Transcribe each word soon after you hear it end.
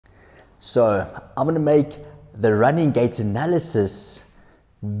So I'm going to make the running gait analysis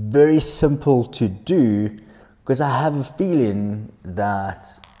very simple to do, because I have a feeling that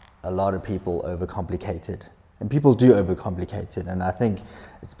a lot of people overcomplicate it, and people do overcomplicate it, and I think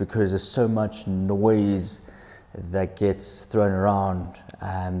it's because there's so much noise that gets thrown around,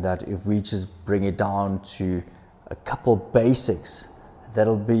 and that if we just bring it down to a couple basics,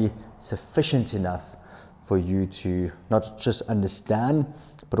 that'll be sufficient enough for you to not just understand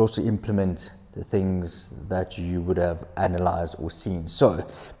but also implement the things that you would have analyzed or seen. So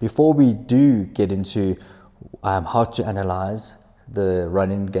before we do get into how to analyze the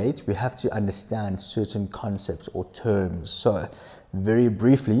running gait, we have to understand certain concepts or terms. So very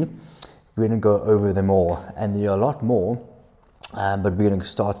briefly, we're going to go over them all, and there are a lot more, but we're going to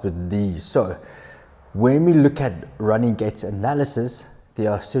start with these. So when we look at running gait analysis,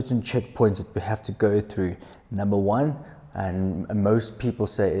 there are certain checkpoints that we have to go through. Number one, and most people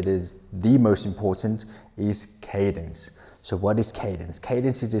say it is the most important, is cadence. So what is cadence?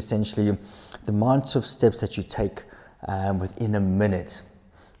 Cadence is essentially the amount of steps that you take within a minute.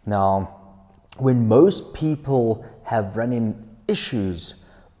 Now, when most people have running issues,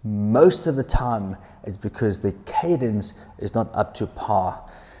 most of the time it's because the cadence is not up to par.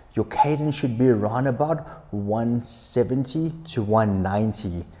 Your cadence should be around about 170 to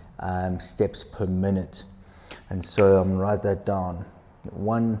 190 steps per minute. And so I'm going to write that down,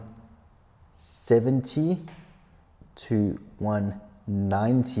 170 to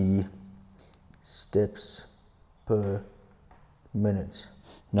 190 steps per minute.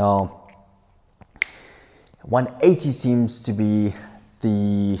 Now, 180 seems to be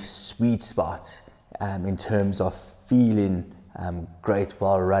the sweet spot in terms of feeling great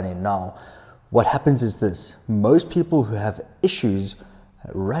while running. Now, what happens is this: most people who have issues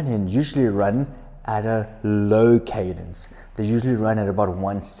running usually run at a low cadence. They usually run at about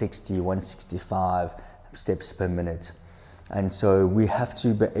 160, 165 steps per minute. And so we have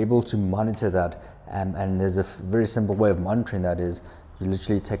to be able to monitor that. And there's a very simple way of monitoring that is you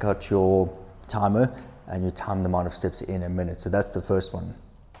literally take out your timer and you time the amount of steps in a minute. So that's the first one.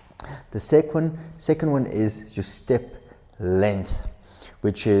 The second one is your step length,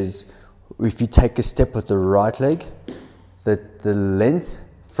 which is if you take a step with the right leg, the length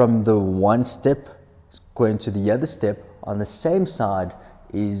from the one step going to the other step on the same side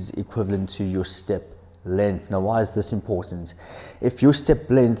is equivalent to your step length. Now, why is this important? If your step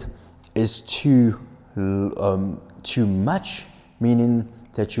length is too much, meaning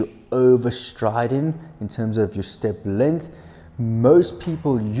that you're overstriding in terms of your step length, most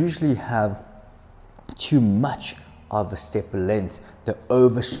people usually have too much of a step length. They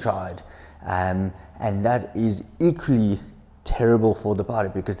overstride, and that is equally terrible for the body,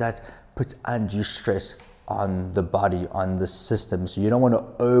 because that puts undue stress on the body, on the system. So you don't want to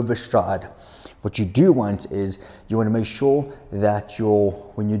overstride. What you do want is you want to make sure that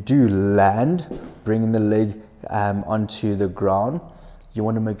when you do land, bringing the leg onto the ground, you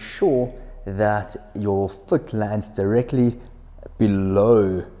want to make sure that your foot lands directly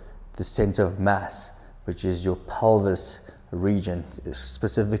below the center of mass, which is your pelvis region,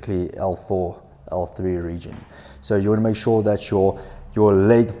 specifically L4, L3 region. So you want to make sure that your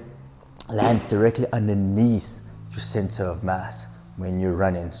leg lands directly underneath your center of mass when you're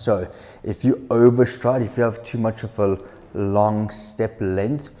running. So if you overstride, if you have too much of a long step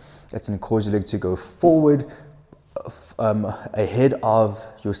length, it's going to cause your leg to go forward ahead of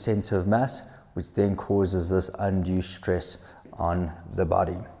your center of mass, which then causes this undue stress on the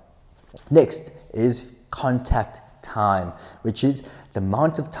body. Next is contact time, which is the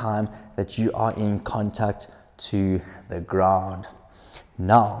amount of time that you are in contact to the ground.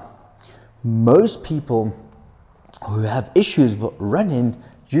 Now, most people who have issues with running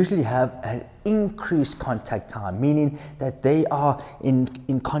usually have an increased contact time, meaning that they are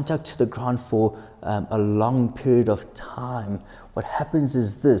in contact to the ground for a long period of time. What happens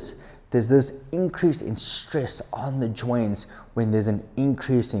is there's this increase in stress on the joints when there's an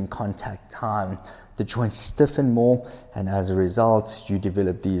increase in contact time. The joints stiffen more, and as a result, you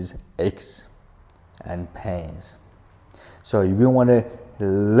develop these aches and pains. So you will want to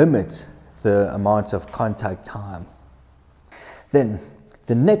limit the amount of contact time. Then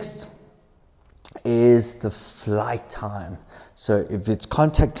the next is the flight time. So if it's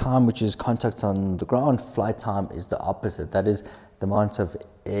contact time, which is contact on the ground, flight time is the opposite. That is the amount of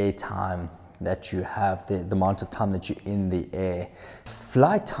air time that you have, the amount of time that you're in the air.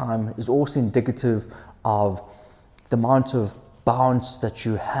 Flight time is also indicative of the amount of bounce that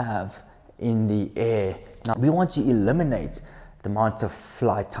you have in the air. Now, we want to eliminate the amount of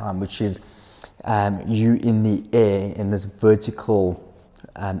flight time, which is you in the air in this vertical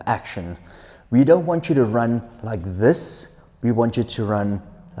action. We don't want you to run like this, we want you to run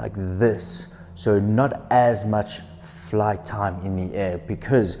like this. So not as much flight time in the air,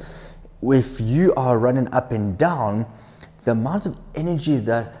 because if you are running up and down, the amount of energy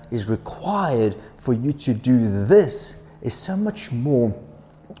that is required for you to do this is so much more,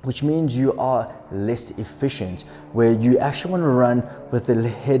 which means you are less efficient, where you actually want to run with the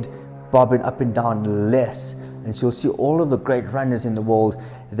head bobbing up and down less. And so you'll see all of the great runners in the world,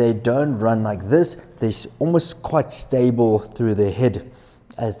 they don't run like this, they're almost quite stable through their head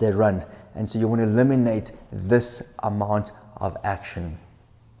as they run. And so you want to eliminate this amount of action.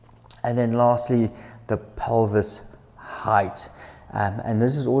 And then lastly, the pelvis height. And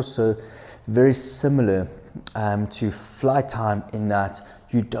this is also very similar to flight time, in that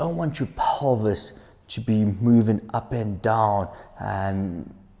you don't want your pelvis to be moving up and down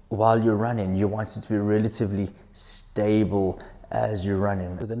while you're running. You want it to be relatively stable as you're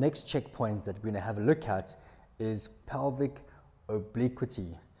running. So the next checkpoint that we're going to have a look at is pelvic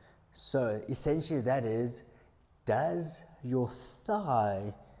obliquity. So essentially that is, does your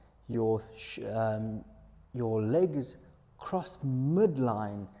thigh, your legs cross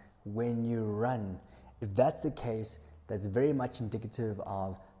midline when you run? If that's the case, that's very much indicative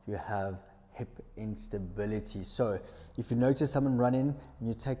of you have hip instability. So if you notice someone running and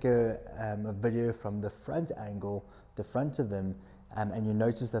you take a video from the front angle, the front of them, and you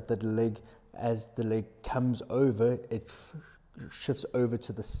notice that the leg, as the leg comes over, it shifts over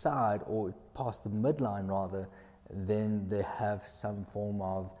to the side, or past the midline rather, then they have some form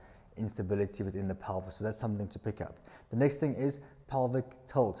of instability within the pelvis. So that's something to pick up. The next thing is pelvic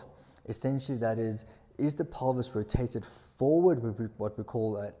tilt. Essentially that is the pelvis rotated forward, what we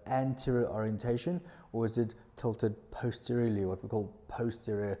call an anterior orientation, or is it tilted posteriorly, what we call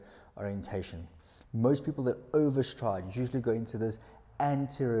posterior orientation? Most people that overstride usually go into this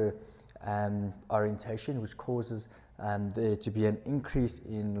anterior orientation, which causes there to be an increase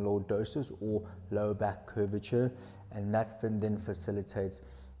in lordosis, or lower back curvature, and that then facilitates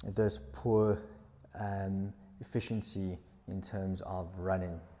this poor efficiency in terms of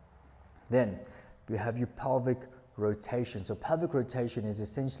running. Then you have your pelvic rotation. So pelvic rotation is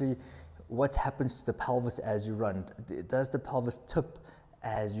essentially what happens to the pelvis as you run. Does the pelvis tip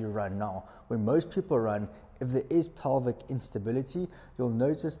as you run? Now, when most people run, if there is pelvic instability, you'll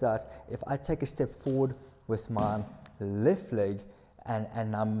notice that if I take a step forward with my left leg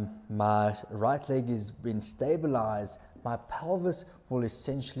and my right leg is being stabilized, my pelvis will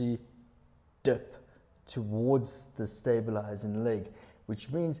essentially dip towards the stabilizing leg, which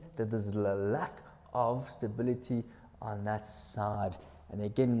means that there's a lack of stability on that side, and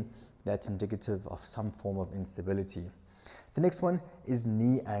again that's indicative of some form of instability. The next one is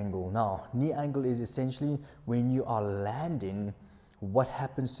knee angle. Now, knee angle is essentially when you are landing, what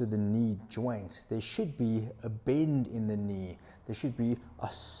happens to the knee joint. There should be a bend in the knee, there should be a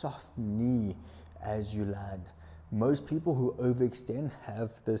soft knee as you land. Most people who overextend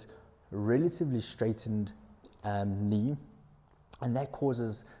have this relatively straightened knee, and that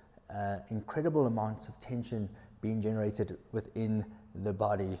causes incredible amounts of tension being generated within the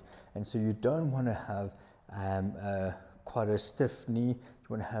body. And so you don't want to have quite a stiff knee, you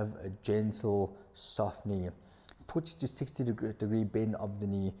want to have a gentle, soft knee. 40 to 60 degree bend of the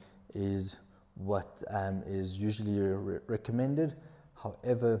knee is what is usually recommended.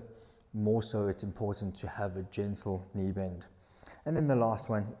 However, more so it's important to have a gentle knee bend. And then the last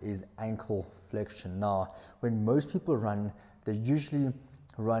one is ankle flexion. Now, when most people run, they usually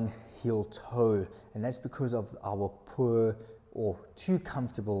run heel toe, and that's because of our poor or too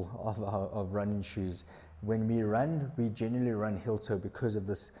comfortable of running shoes. When we run, we generally run heel toe because of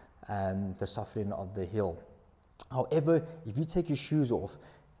this the softening of the heel. However, if you take your shoes off,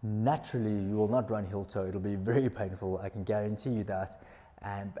 naturally you will not run heel toe. It'll be very painful, I can guarantee you that,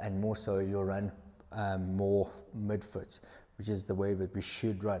 and more so you'll run more midfoot, which is the way that we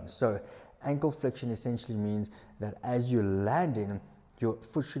should run. So ankle flexion essentially means that as you're landing, your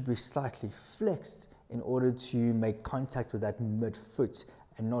foot should be slightly flexed in order to make contact with that midfoot,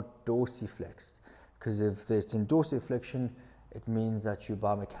 and not dorsiflexed. Because if it's in dorsiflexion, it means that your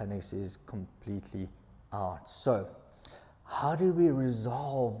biomechanics is completely out. So how do we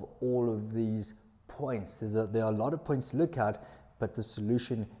resolve all of these points? There are a lot of points to look at, but the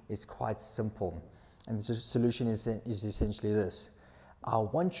solution is quite simple. And the solution is essentially this. I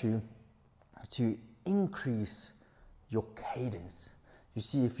want you to increase your cadence. You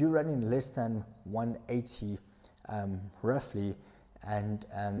see, if you're running less than 180 roughly, and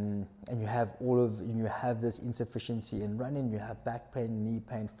you have this insufficiency in running, you have back pain, knee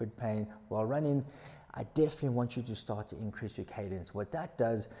pain, foot pain while running, I definitely want you to start to increase your cadence. What that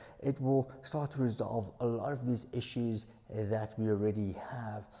does, it will start to resolve a lot of these issues that we already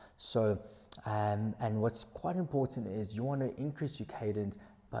have. So, and what's quite important is you want to increase your cadence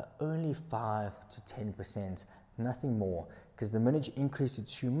by only 5 to 10%, nothing more. Because the minute you increase it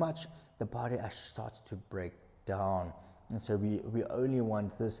too much, the body actually starts to break down. And so we only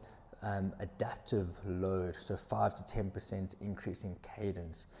want this adaptive load, so 5 to 10% increase in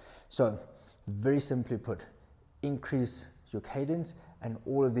cadence. So very simply put, increase your cadence and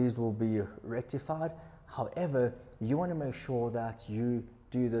all of these will be rectified. However, you want to make sure that you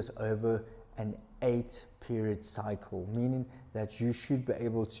do this over an 8-period cycle, meaning that you should be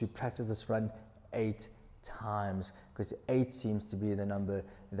able to practice this run 8 times, because 8 seems to be the number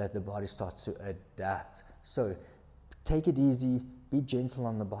that the body starts to adapt. So take it easy, be gentle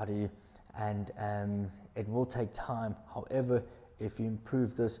on the body, and it will take time. However, if you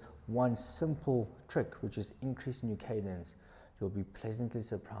improve this one simple trick, which is increasing your cadence, you'll be pleasantly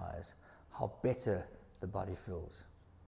surprised how better the body feels.